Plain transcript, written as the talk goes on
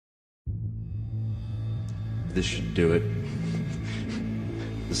this should do it.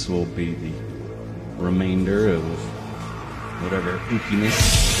 This will be the remainder of whatever ookiness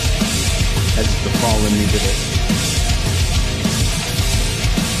has befallen me today.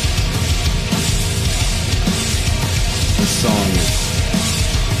 This song is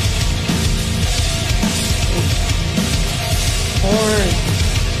Korn.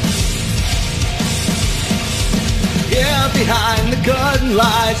 Yeah, behind the curtain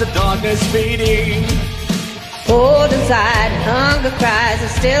lies a darkness fading. Cold inside, hunger cries,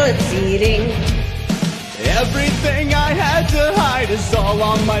 and still it's eating. Everything I had to hide is all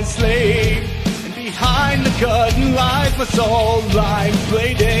on my slate. And behind the curtain lies my soul lying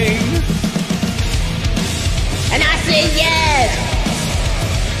bleeding. And I say yes.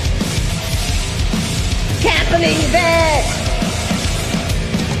 Can't believe it.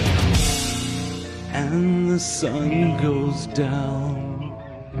 And the sun goes down,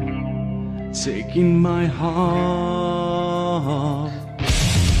 taking my heart.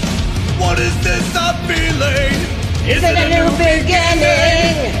 What is this I'm feeling? Is it a new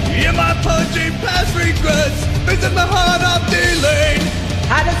beginning? Am I purging past regrets? Facing the heart I'm dealing.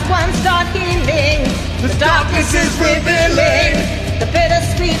 How does one start healing? The darkness is revealing the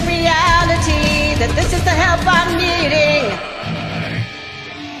bittersweet reality that this is the help I'm needing.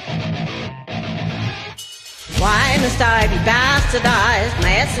 Why must I be bastardized?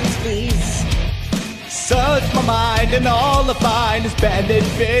 My essence, please. Search my mind and all I find is bandit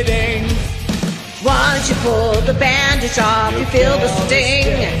fittings. Once you pull the bandage off, you feel the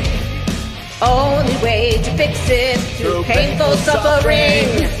sting. Only way to fix it through painful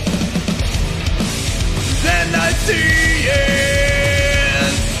suffering. Then I see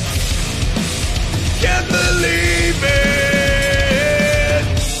it. Can't believe it.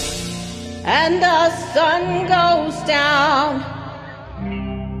 And the sun goes down,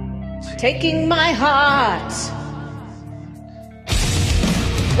 taking my heart.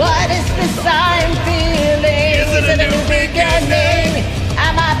 What is this I'm feeling? Is it a new beginning?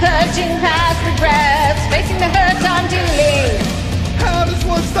 Am I purging past regrets, facing the hurt I'm dealing? How does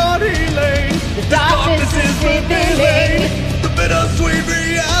one start healing? The darkness is revealing the bittersweet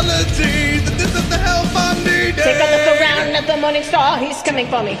reality that this is the help I'm needing. Take a look around at the morning star, he's coming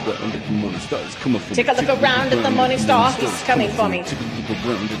for me. Take a look around at the morning star, he's coming for me. Take a look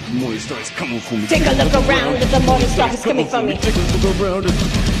around at the morning star, he's coming for me. Take a look around at the morning star, he's coming for me. Take a look around at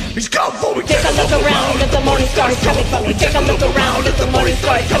he's coming for me. Take a look around at the morning star, he's coming for me. Take a look around at the morning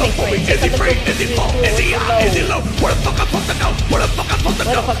star, he's coming for me. Is he free? Is he full? Is he high? Is he low? Where the fuck am I supposed to go? Where the fuck am I supposed to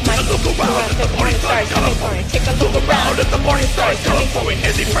go? Take a look around at the morning star, he's coming for me. Take a look around at the morning star, he's coming for me.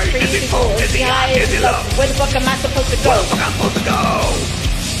 Is he free? Is he full? Is he high? Is he low? Where the fuck am I supposed to go? Where the fuck am I supposed to go?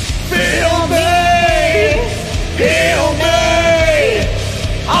 Feel me, feel me,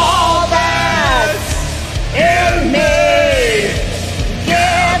 all that's in me.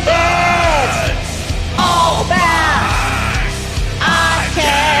 Give it all back. I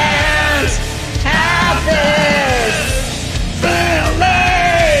can't have this. Feel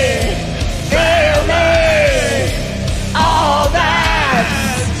me, all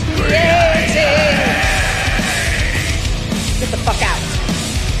that's creating. Get the fuck out.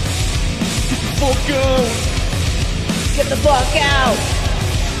 Get the fuck out.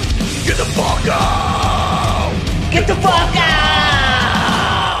 Get the fuck out. Get the fuck out. Get the fuck out.